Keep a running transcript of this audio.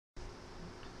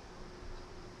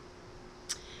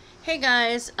Hey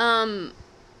guys,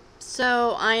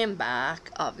 so I am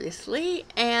back, obviously,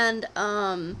 and,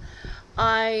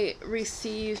 I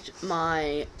received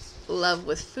my Love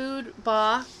with Food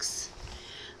box,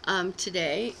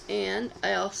 today, and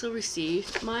I also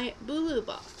received my Bulu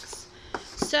box.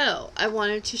 So, I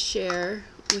wanted to share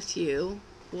with you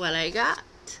what I got.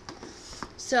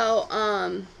 So,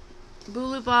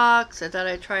 Bulu box, I thought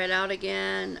I'd try it out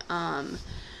again.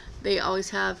 They always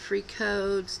have free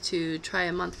codes to try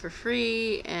a month for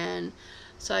free, and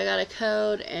so I got a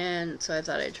code, and so I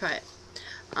thought I'd try it.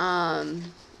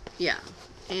 Yeah,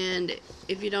 and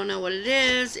if you don't know what it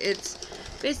is, it's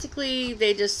basically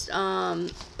they just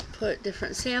put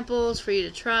different samples for you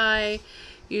to try,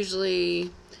 usually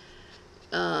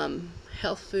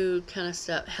health food kind of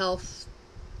stuff, health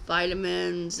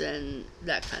vitamins and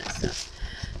that kind of stuff.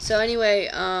 So anyway,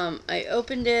 I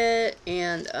opened it,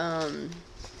 and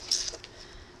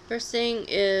first thing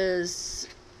is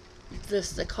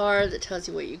the card that tells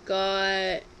you what you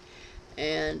got,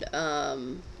 and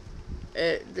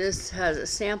this has a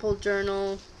sample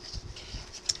journal.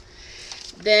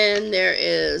 Then there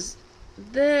is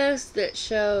this that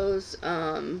shows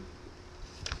I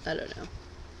don't know.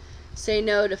 Say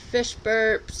no to fish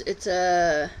burps. It's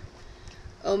a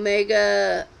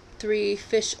omega-3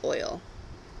 fish oil.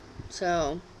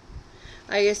 So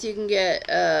I guess you can get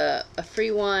a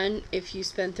free one if you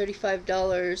spend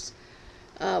 $35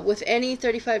 with any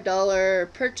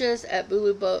 $35 purchase at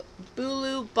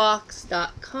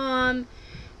bulubox.com,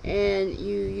 and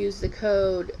you use the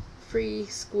code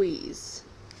FREESQUEEZE.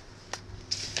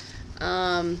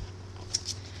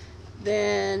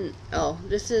 Then,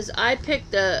 I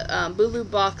picked the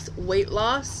Bulu box weight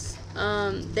loss.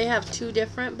 They have two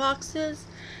different boxes,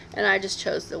 and I just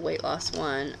chose the weight loss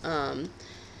one.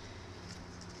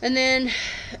 And then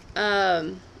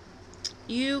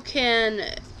you can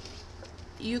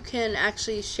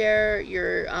actually share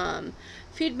your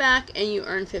feedback, and you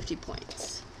earn 50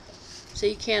 points. So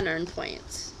you can earn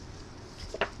points.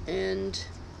 And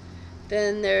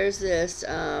then there's this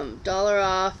dollar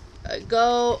off.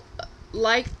 Go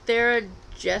like their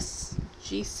G6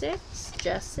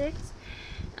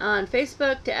 on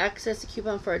Facebook to access a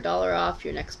coupon for $1 off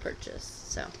your next purchase.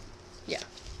 So yeah,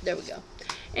 there we go.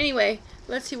 Anyway,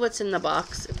 let's see what's in the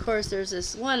box. Of course, there's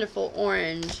this wonderful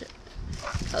orange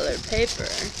colored paper.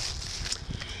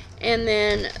 And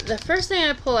then the first thing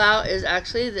I pull out is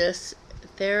actually this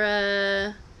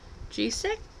Theragesic.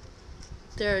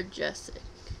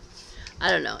 I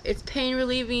don't know. It's pain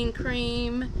relieving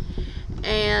cream.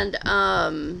 And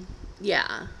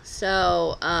yeah.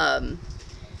 So I've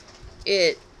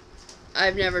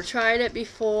never tried it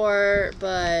before,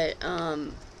 but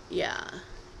yeah.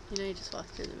 You know, you just walk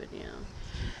through the video.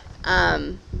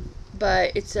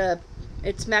 But it's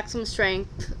maximum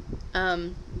strength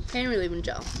pain relieving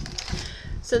gel.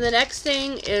 So the next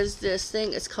thing is this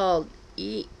thing. It's called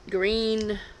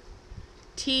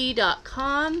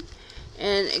eatgreentea.com,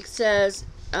 and it says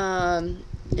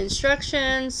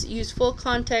instructions: use full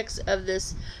contents of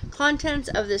this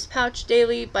pouch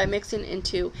daily by mixing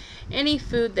into any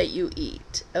food that you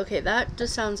eat. Okay, that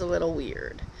just sounds a little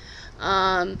weird.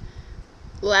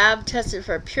 Lab tested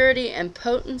for purity and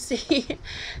potency.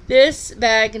 This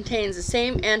bag contains the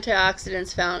same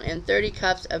antioxidants found in 30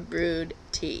 cups of brewed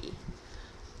tea.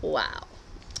 Wow.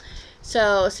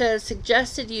 So it says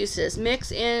suggested uses: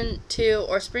 mix into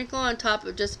or sprinkle on top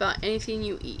of just about anything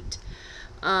you eat.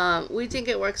 We think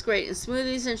it works great in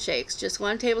smoothies and shakes. Just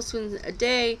 1 tablespoon a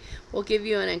day will give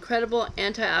you an incredible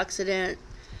antioxidant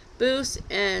boost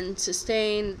and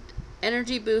sustained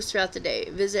energy boost throughout the day.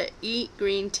 Visit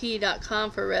eatgreentea.com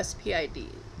for recipe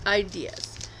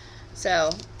ideas.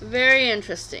 So, very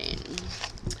interesting.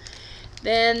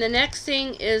 Then the next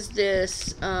thing is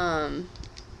this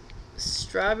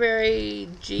strawberry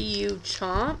GU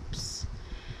chomps.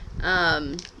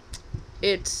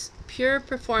 It's pure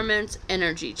performance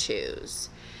energy chews.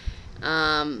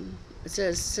 It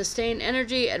says sustain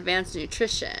energy, advanced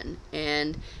nutrition,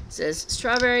 and it says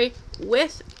strawberry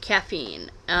with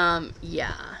caffeine.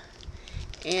 Yeah.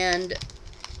 And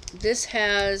this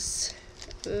has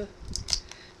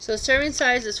so serving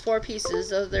size is 4 pieces.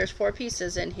 So there's 4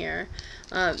 pieces in here.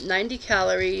 90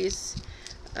 calories,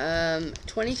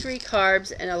 23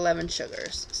 carbs, and 11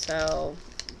 sugars. So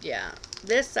yeah,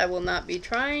 this I will not be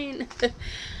trying.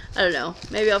 I don't know.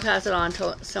 Maybe I'll pass it on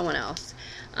to someone else.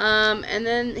 And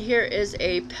then here is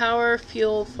a Power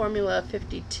Fuel Formula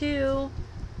 52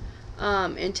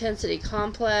 Intensity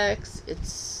Complex.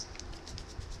 It's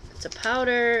a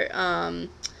powder.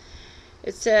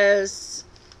 It says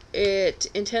it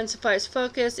intensifies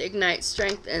focus, ignites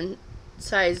strength and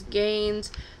size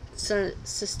gains,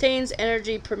 sustains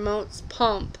energy, promotes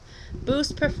pump,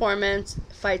 boosts performance,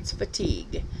 fights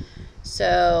fatigue.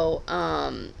 So,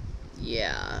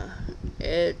 yeah,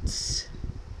 it's,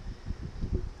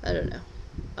 I don't know.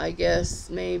 I guess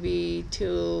maybe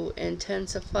to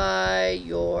intensify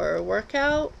your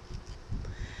workout.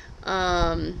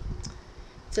 It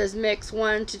says mix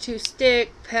 1 to 2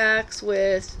 stick packs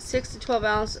with 6 to 12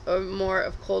 ounces or more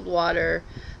of cold water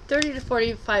 30 to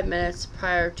 45 minutes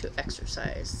prior to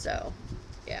exercise. So,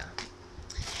 yeah.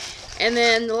 And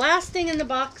then the last thing in the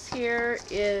box here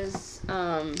is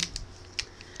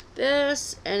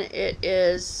this, and it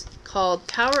is called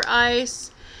Power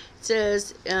Ice. It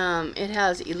says it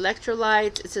has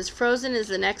electrolytes. It says frozen is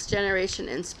the next generation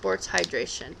in sports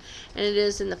hydration, and it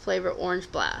is in the flavor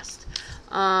Orange Blast.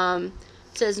 It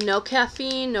says no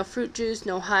caffeine, no fruit juice,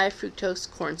 no high fructose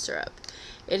corn syrup.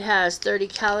 It has 30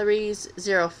 calories,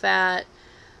 0 fat,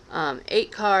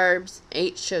 8 carbs,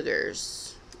 8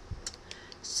 sugars.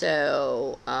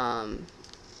 So, and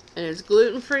it's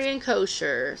gluten-free and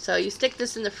kosher. So you stick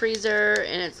this in the freezer,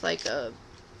 and it's like a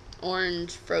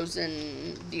orange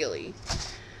frozen dealie.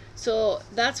 So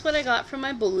that's what I got from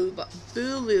my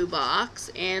Bulu box.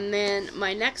 And then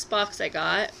my next box I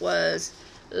got was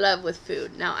Love with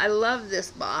Food. Now I love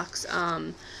this box.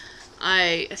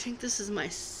 I think this is my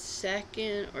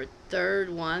second or third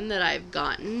one that I've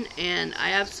gotten, and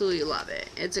I absolutely love it.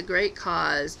 It's a great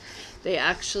cause. They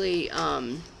actually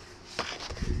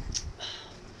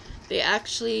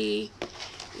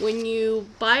when you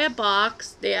buy a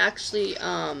box, they actually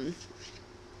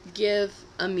give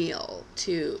a meal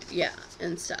to, yeah,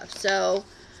 and stuff. So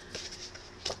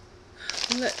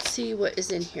let's see what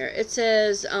is in here. It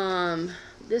says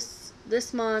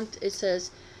this month it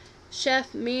says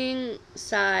Chef Ming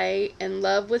Tsai and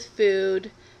Love with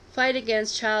Food fight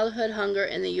against childhood hunger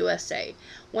in the USA.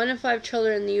 1 in 5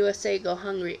 children in the USA go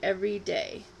hungry every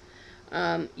day.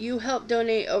 You help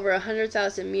donate over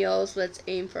 100,000 meals. Let's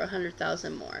aim for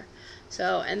 100,000 more.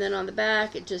 So, and then on the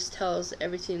back, it just tells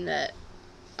everything that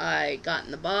I got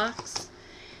in the box.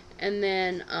 And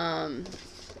then,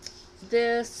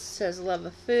 this says Love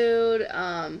of Food.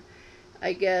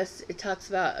 I guess it talks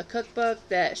about a cookbook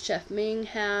that Chef Ming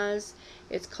has.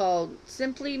 It's called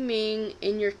Simply Ming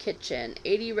in Your Kitchen.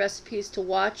 80 recipes to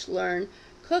watch, learn,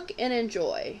 cook, and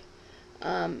enjoy.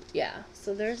 Yeah,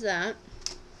 so there's that.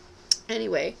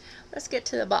 Anyway, let's get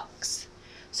to the box.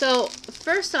 So,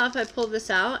 first off, I pulled this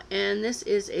out, and this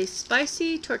is a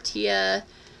spicy tortilla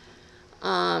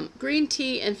green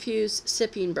tea infused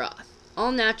sipping broth.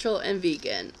 All natural and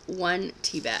vegan. 1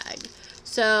 tea bag.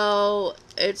 So,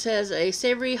 it says a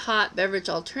savory hot beverage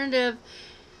alternative.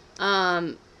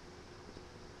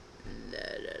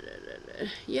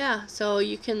 Yeah, so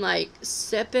you can like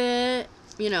sip it,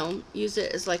 you know, use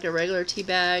it as like a regular tea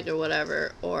bag or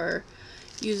whatever, or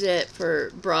use it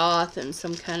for broth and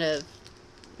some kind of,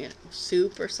 you know,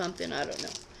 soup or something, I don't know.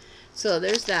 So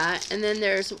there's that. And then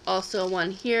there's also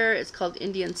one here. It's called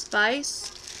Indian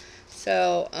Spice.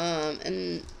 So,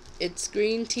 and it's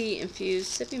green tea infused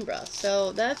sipping broth.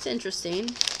 So that's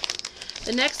interesting.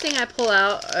 The next thing I pull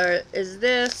out is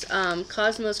this,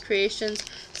 Cosmos Creations.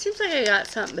 Seems like I got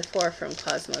something before from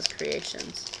Cosmos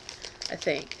Creations, I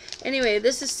think. Anyway,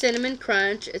 this is Cinnamon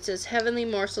Crunch. It says heavenly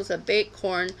morsels of baked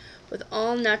corn with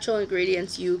all natural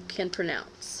ingredients you can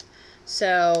pronounce.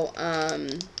 So,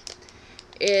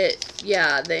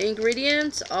 yeah, the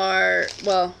ingredients are,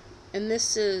 well, and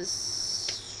this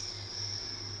is,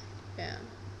 yeah,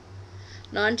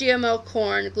 non-GMO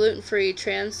corn, gluten-free,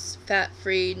 trans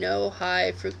fat-free, no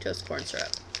high fructose corn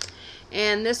syrup.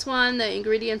 And this one, the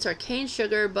ingredients are cane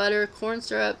sugar, butter, corn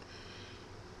syrup,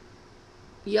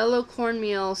 yellow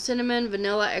cornmeal, cinnamon,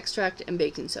 vanilla extract, and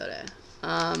baking soda.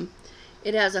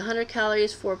 It has 100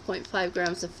 calories, 4.5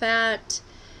 grams of fat,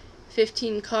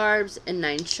 15 carbs, and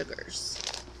 9 sugars.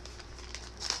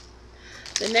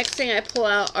 The next thing I pull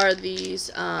out are these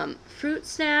fruit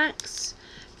snacks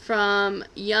from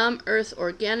Yum Earth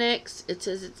Organics. It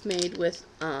says it's made with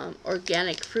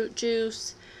organic fruit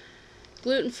juice,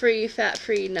 gluten-free,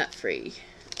 fat-free, nut-free.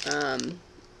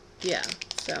 Yeah,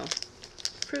 so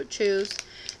fruit chews.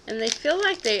 And they feel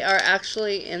like they are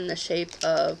actually in the shape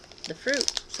of the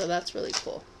fruit. So that's really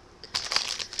cool.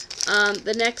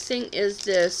 The next thing is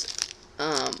this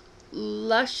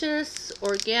Luscious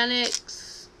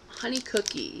Organics Honey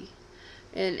Cookie.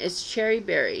 And it's cherry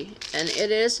berry. And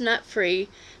it is nut-free. It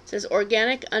says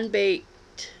organic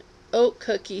unbaked oat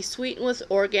cookie sweetened with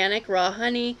organic raw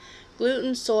honey,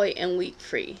 gluten, soy, and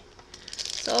wheat-free.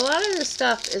 So a lot of this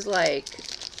stuff is like,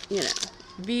 you know,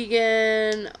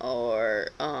 vegan or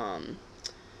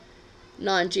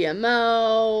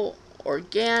non-GMO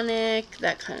organic,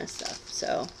 that kind of stuff.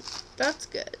 So that's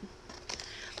good.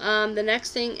 The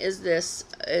next thing is this.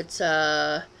 It's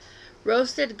a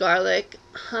roasted garlic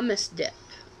hummus dip.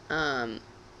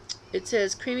 It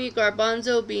says creamy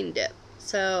garbanzo bean dip.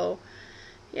 So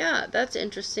yeah, that's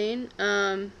interesting.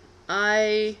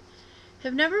 I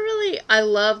have never really, I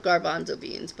love garbanzo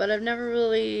beans, but I've never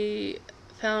really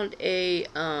found a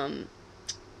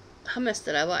hummus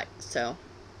that I like. So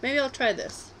maybe I'll try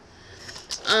this.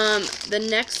 The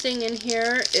next thing in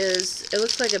here is, it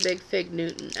looks like a big fig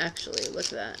Newton, actually.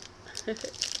 Look at that.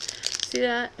 See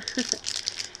that?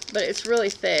 But it's really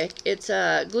thick. It's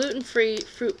gluten-free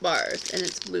fruit bars, and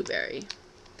it's blueberry.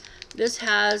 This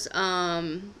has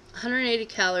 180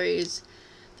 calories,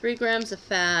 3 grams of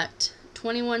fat,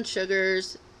 21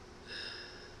 sugars,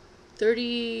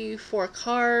 34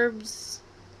 carbs.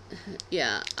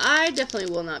 Yeah, I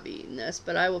definitely will not be eating this,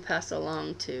 but I will pass it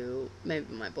along to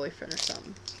maybe my boyfriend or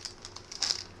something.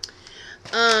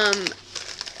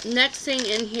 Next thing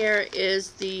in here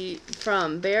is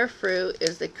from Bear Fruit,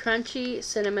 is the crunchy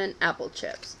cinnamon apple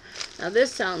chips. Now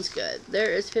this sounds good.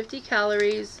 There is 50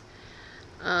 calories,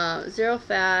 0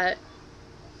 fat,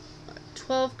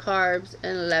 12 carbs,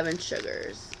 and 11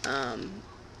 sugars.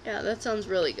 Yeah, that sounds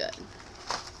really good.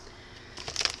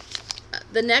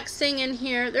 The next thing in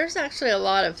here, there's actually a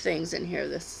lot of things in here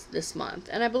this month,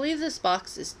 and I believe this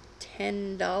box is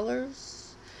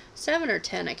 $10, 7 or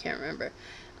 10, I can't remember.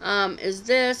 Is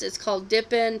this? It's called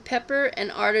Dippin' Pepper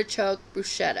and Artichoke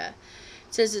Bruschetta.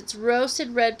 It says it's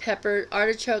roasted red pepper,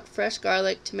 artichoke, fresh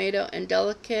garlic, tomato, and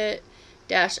delicate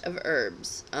dash of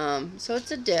herbs. So it's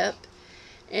a dip,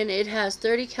 and it has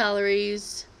 30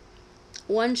 calories,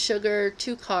 1 sugar,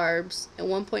 2 carbs, and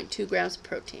 1.2 grams of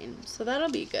protein. So that'll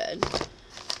be good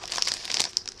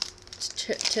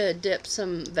to dip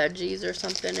some veggies or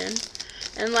something in.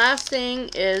 And last thing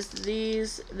is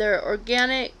these. They're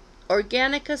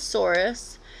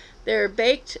Organicosaurus. They're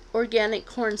baked organic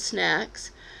corn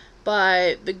snacks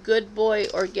by the Good Boy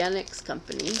Organics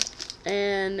Company,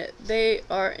 and they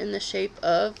are in the shape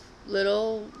of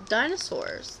little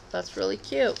dinosaurs. That's really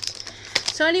cute.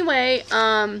 So anyway,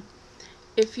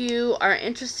 if you are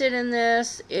interested in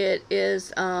this, it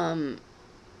is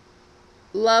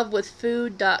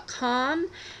lovewithfood.com,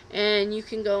 and you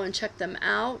can go and check them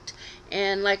out.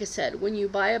 And like I said, when you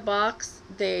buy a box,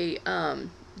 they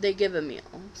give a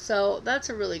meal, so that's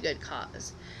a really good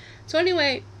cause. So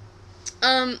anyway,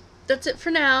 that's it for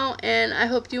now, and I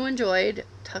hope you enjoyed.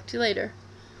 Talk to you later.